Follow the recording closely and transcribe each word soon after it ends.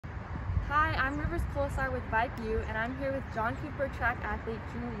Hi, I'm Rivers Colasar with Vype, and I'm here with John Cooper track athlete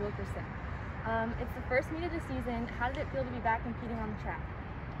Drew Wilkerson. It's the first meet of the season. How did it feel to be back competing on the track?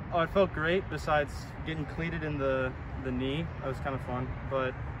 Oh, it felt great. Besides getting cleated in the knee, that was kind of fun.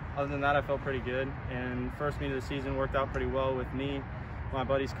 But other than that, I felt pretty good. And first meet of the season worked out pretty well with me, my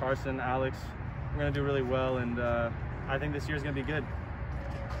buddies Carson, Alex. We're gonna do really well, and I think this year's gonna be good.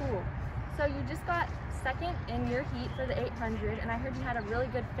 Cool. So you just got second in your heat for the 800, and I heard you had a really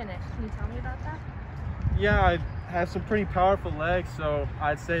good finish. Can you tell me about that? Yeah, I have some pretty powerful legs, so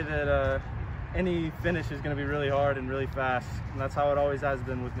I'd say that any finish is going to be really hard and really fast, and that's how it always has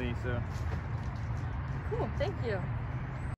been with me. So cool, thank you.